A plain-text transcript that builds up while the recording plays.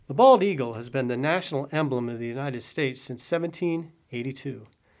The bald eagle has been the national emblem of the United States since 1782.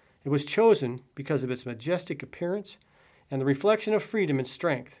 It was chosen because of its majestic appearance and the reflection of freedom and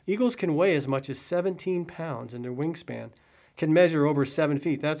strength. Eagles can weigh as much as 17 pounds, and their wingspan can measure over 7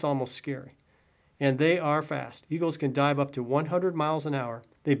 feet. That's almost scary. And they are fast. Eagles can dive up to 100 miles an hour.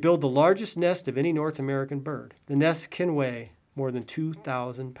 They build the largest nest of any North American bird. The nest can weigh more than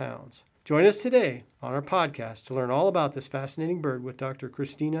 2,000 pounds. Join us today on our podcast to learn all about this fascinating bird with Dr.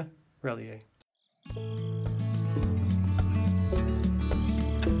 Christina Rellier.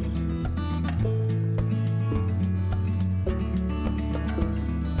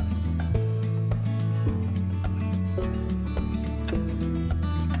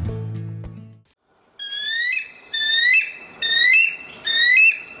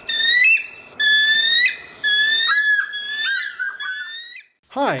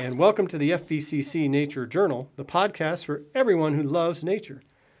 Hi, and welcome to the FVCC Nature Journal, the podcast for everyone who loves nature.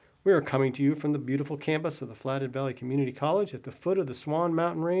 We are coming to you from the beautiful campus of the Flathead Valley Community College at the foot of the Swan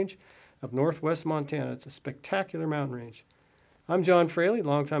Mountain Range of northwest Montana. It's a spectacular mountain range. I'm John Fraley,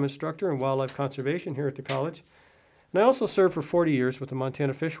 longtime instructor in wildlife conservation here at the college, and I also served for 40 years with the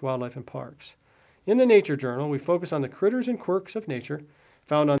Montana Fish, Wildlife, and Parks. In the Nature Journal, we focus on the critters and quirks of nature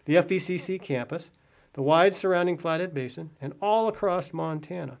found on the FVCC campus, the wide surrounding Flathead Basin, and all across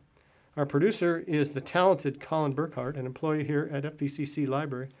Montana. Our producer is the talented Colin Burkhart, an employee here at FVCC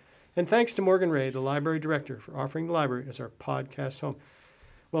Library. And thanks to Morgan Ray, the library director, for offering the library as our podcast home.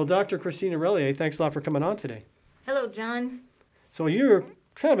 Well, Dr. Christina Rellier, thanks a lot for coming on today. Hello, John. So you're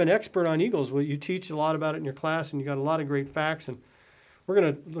kind of an expert on eagles. Well, you teach a lot about it in your class, and you got a lot of great facts. And we're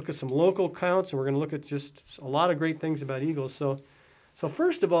going to look at some local counts, and we're going to look at just a lot of great things about eagles. So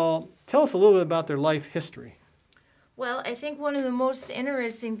first of all, tell us a little bit about their life history. Well, I think one of the most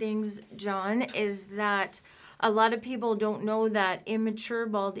interesting things, John, is that a lot of people don't know that immature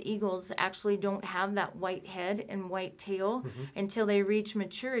bald eagles actually don't have that white head and white tail until they reach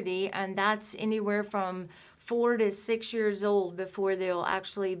maturity, and that's anywhere from 4 to 6 years old before they'll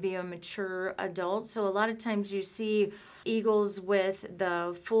actually be a mature adult. So a lot of times you see eagles with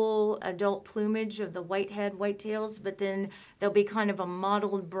the full adult plumage of the white head, white tails, but then there'll be kind of a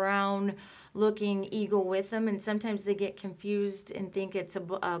mottled brown looking eagle with them, and sometimes they get confused and think it's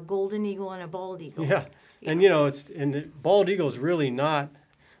a golden eagle and a bald eagle. Yeah. And the bald eagle is really not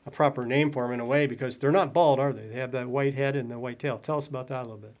a proper name for them in a way, because they're not bald, are they? They have that white head and the white tail. Tell us about that a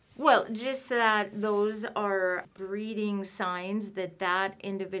little bit. Well, just that those are breeding signs that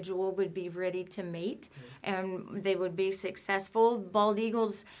individual would be ready to mate and they would be successful. Bald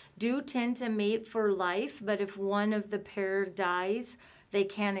eagles do tend to mate for life, but if one of the pair dies, they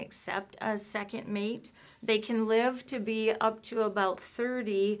can accept a second mate. They can live to be up to about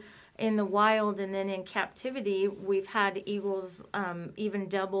 30 in the wild, and then in captivity, we've had eagles even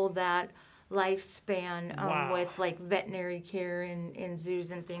double that lifespan with like veterinary care in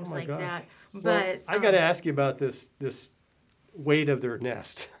zoos and things like that. But I got to ask you about this weight of their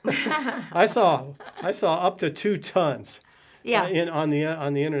nest. I saw up to 2 tons. Yeah. On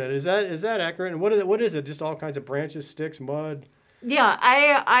the internet. Is that accurate? And what is it? Just all kinds of branches, sticks, mud? Yeah,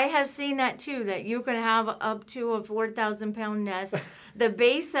 I have seen that too, that you can have up to a 4,000-pound nest. The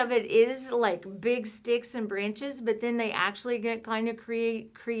base of it is like big sticks and branches, but then they actually get kind of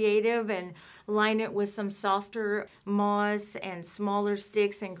creative and line it with some softer moss and smaller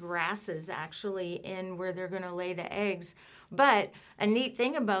sticks and grasses actually in where they're going to lay the eggs. But a neat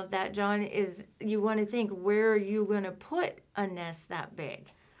thing about that, John, is you want to think, where are you going to put a nest that big?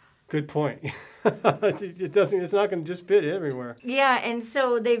 Good point. It's not going to just fit everywhere. Yeah, and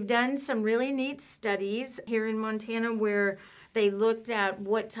so they've done some really neat studies here in Montana where they looked at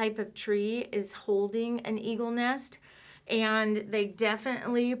what type of tree is holding an eagle nest, and they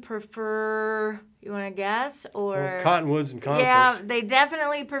definitely prefer, you want to guess? Cottonwoods and conifers. Yeah, they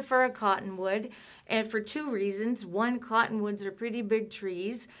definitely prefer a cottonwood, and for 2 reasons. One, cottonwoods are pretty big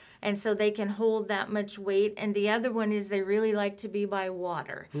trees, and so they can hold that much weight. And the other one is they really like to be by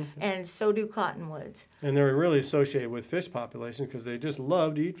water, and so do cottonwoods. And they're really associated with fish populations because they just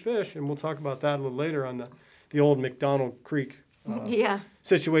love to eat fish. And we'll talk about that a little later on the old McDonald Creek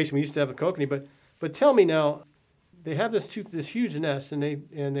situation. We used to have a kokanee. But tell me now, they have this huge nest, and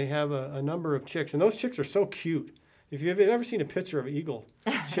they have a number of chicks. And those chicks are so cute. If you've ever seen a picture of an eagle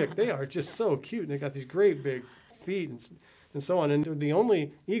chick, they are just so cute. And they got these great big feet. And and so on. And they're the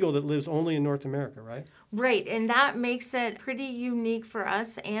only eagle that lives only in North America, right? Right, and that makes it pretty unique for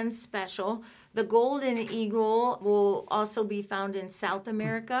us and special. The golden eagle will also be found in South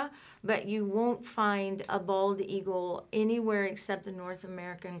America, but you won't find a bald eagle anywhere except the North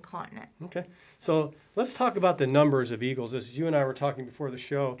American continent. Okay, so let's talk about the numbers of eagles. As you and I were talking before the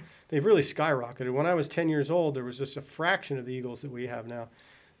show, they've really skyrocketed. When I was 10 years old, there was just a fraction of the eagles that we have now.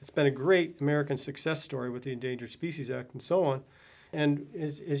 It's been a great American success story with the Endangered Species Act and so on. And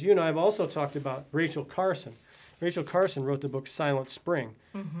as you and I have also talked about Rachel Carson. Rachel Carson wrote the book Silent Spring,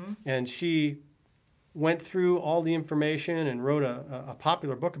 and she went through all the information and wrote a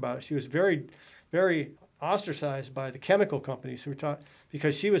popular book about it. She was very, very ostracized by the chemical companies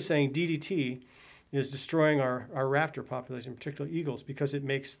because she was saying DDT is destroying our raptor population, particularly eagles, because it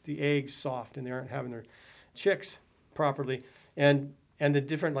makes the eggs soft and they aren't having their chicks properly. And the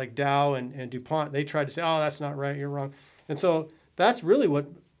different like Dow and DuPont, they tried to say, oh, that's not right, you're wrong. And so that's really what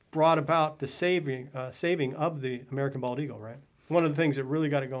brought about the saving of the American bald eagle, right? One of the things that really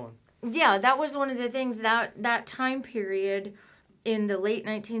got it going. Yeah, that was one of the things that time period in the late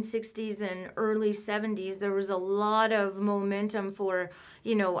 1960s and early 70s, there was a lot of momentum for,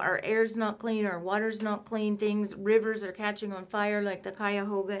 our air's not clean, our water's not clean, rivers are catching on fire like the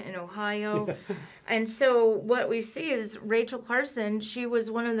Cuyahoga in Ohio. And so what we see is Rachel Carson, she was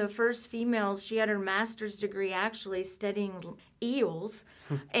one of the first females, she had her master's degree actually studying eels,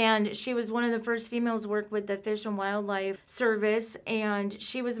 and she was one of the first females to work with the Fish and Wildlife Service, and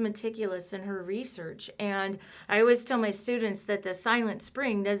she was meticulous in her research. And I always tell my students that the silent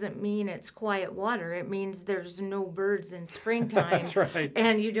spring doesn't mean it's quiet water, it means there's no birds in springtime. That's right.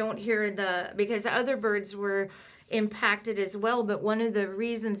 And you don't hear because other birds were impacted as well, but one of the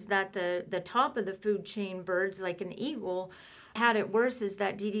reasons that the top of the food chain birds, like an eagle, had it worse is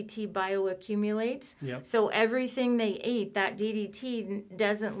that DDT bioaccumulates. Yep. So everything they ate, that DDT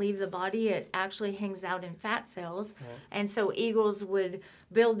doesn't leave the body. It actually hangs out in fat cells. Right. And so eagles would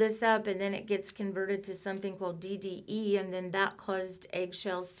build this up, and then it gets converted to something called DDE, and then that caused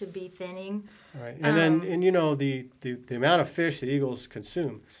eggshells to be thinning. Right. And the amount of fish that eagles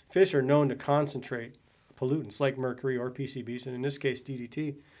consume, fish are known to concentrate pollutants like mercury or PCBs, and in this case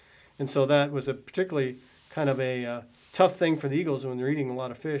DDT. And so that was a particularly kind of a tough thing for the eagles when they're eating a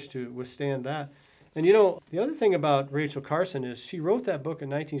lot of fish to withstand that. And the other thing about Rachel Carson is she wrote that book in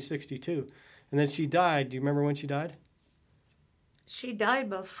 1962, and then she died. Do you remember when she died? She died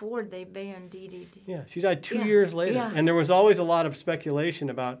before they banned DDT. Yeah, she died 2 years later. Yeah. And there was always a lot of speculation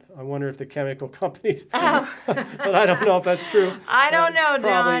about, I wonder if the chemical companies, but I don't know if that's true. I don't know,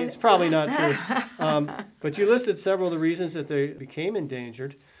 Don. It's probably not true. But you listed several of the reasons that they became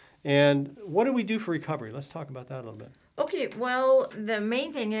endangered. And what do we do for recovery? Let's talk about that a little bit. Okay, well, the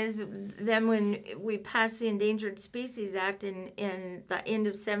main thing is then when we passed the Endangered Species Act in the end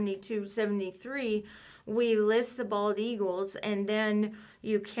of 72, 73, we list the bald eagles, and then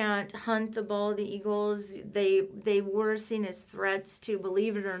you can't hunt the bald eagles. They were seen as threats to,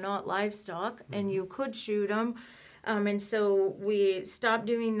 believe it or not, livestock, and you could shoot them. And so we stopped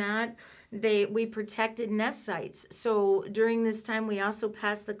doing that. We protected nest sites. So during this time, we also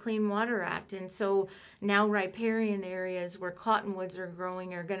passed the Clean Water Act. And so now riparian areas where cottonwoods are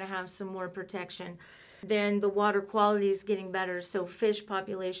growing are going to have some more protection. Then the water quality is getting better, so fish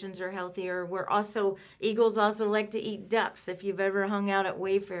populations are healthier. Eagles also like to eat ducks. If you've ever hung out at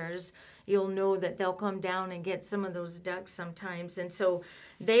wayfarers, you'll know that they'll come down and get some of those ducks sometimes. And so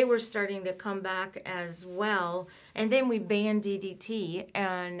they were starting to come back as well. And then we banned DDT,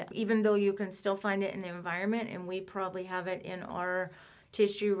 and even though you can still find it in the environment, and we probably have it in our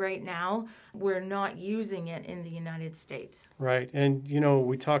tissue right now, we're not using it in the United States. Right. And,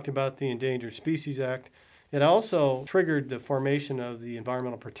 we talked about the Endangered Species Act. It also triggered the formation of the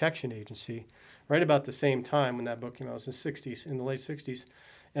Environmental Protection Agency right about the same time when that book came out. It was in the late 60s.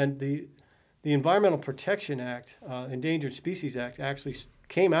 And the Environmental Protection Act, Endangered Species Act, actually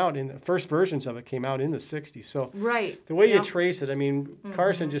came out the first versions of it came out in the 60s. So right. The way you trace it,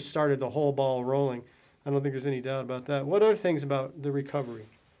 Carson just started the whole ball rolling. I don't think there's any doubt about that. What other things about the recovery?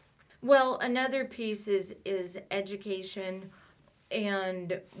 Well, another piece is education.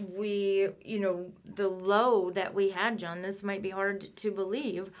 And we, the low that we had, John, this might be hard to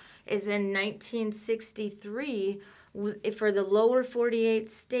believe, is in 1963, for the lower 48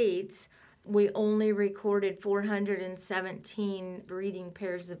 states, we only recorded 417 breeding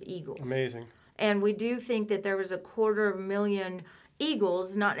pairs of eagles. Amazing. And we do think that there was 250,000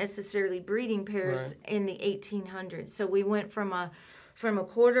 eagles, not necessarily breeding pairs, in the 1800s. So we went from a from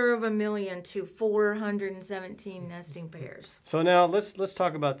 250,000 to 417 nesting pairs. So now let's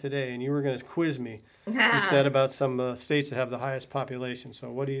talk about today. And you were going to quiz me. You said about some states that have the highest population.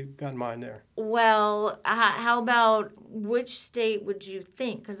 So what do you got in mind there? Well, how about which state would you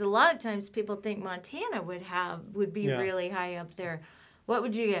think? Because a lot of times people think Montana would be really high up there. What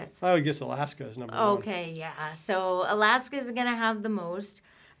would you guess? I would guess Alaska is number one. Okay, yeah. So Alaska is going to have the most.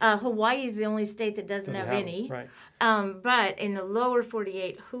 Hawaii is the only state that doesn't have any. Right. But in the lower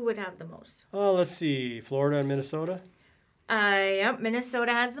 48, who would have the most? Oh, let's see. Florida and Minnesota? Yep,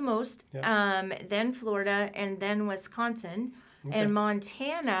 Minnesota has the most. Yep. Then Florida, and then Wisconsin. Okay. And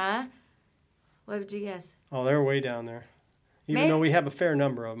Montana, what would you guess? Oh, they're way down there. Even though we have a fair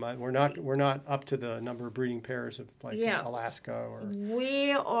number of them, we're not up to the number of breeding pairs of Alaska or.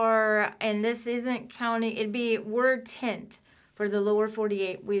 We are, and this isn't counting. We're 10th for the lower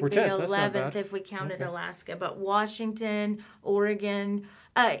 48. We'd be 11th if we counted Alaska. But Washington, Oregon,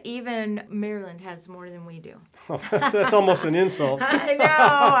 even Maryland has more than we do. That's almost an insult.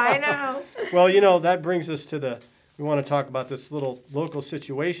 I know. Well, that brings us to we want to talk about this little local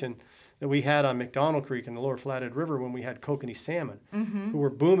situation that we had on McDonald Creek in the Lower Flathead River when we had kokanee salmon, who were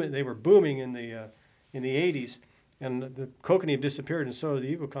booming. They were booming in the 80s, and the kokanee have disappeared, and so did the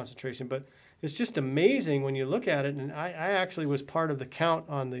eagle concentration. But it's just amazing when you look at it. And I actually was part of the count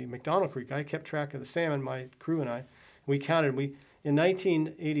on the McDonald Creek. I kept track of the salmon, my crew and I. We counted. In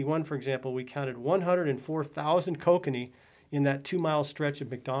 1981, for example, we counted 104,000 kokanee in that 2-mile stretch of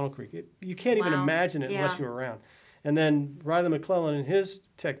McDonald Creek. You can't even imagine it unless you were around. And then Riley McClellan and his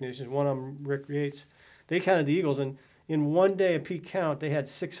technicians, one of them, Rick Yates, they counted the eagles. And in one day, a peak count, they had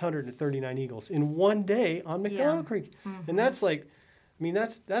 639 eagles in one day on McDonald Creek. Mm-hmm. And that's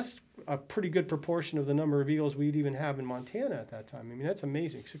that's a pretty good proportion of the number of eagles we'd even have in Montana at that time. I mean, that's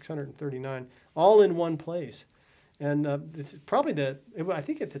amazing, 639, all in one place. And it's probably I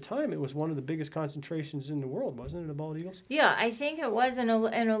think at the time it was one of the biggest concentrations in the world, wasn't it, of bald eagles? Yeah, I think it was. And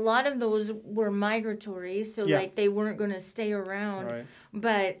a lot of those were migratory, so they weren't going to stay around. Right.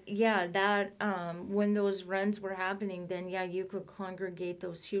 But that when those runs were happening, then you could congregate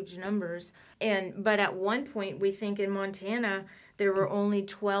those huge numbers. But at one point, we think in Montana, there were only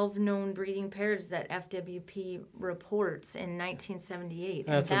 12 known breeding pairs that FWP reports in 1978.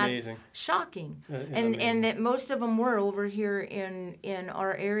 That's amazing. Shocking. And that most of them were over here in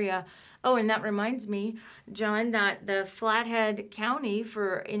our area. Oh, and that reminds me, John, that the Flathead County,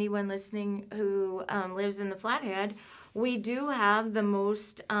 for anyone listening who lives in the Flathead, we do have the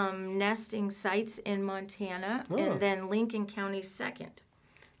most nesting sites in Montana, and then Lincoln County second.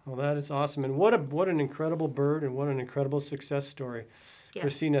 Well, that is awesome. And what an incredible bird and what an incredible success story. Yeah.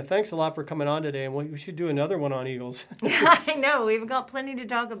 Christina, thanks a lot for coming on today. And we should do another one on eagles. I know. We've got plenty to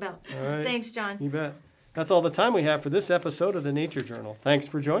talk about. All right. Thanks, John. You bet. That's all the time we have for this episode of the Nature Journal. Thanks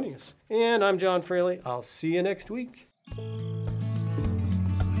for joining us. And I'm John Fraley. I'll see you next week.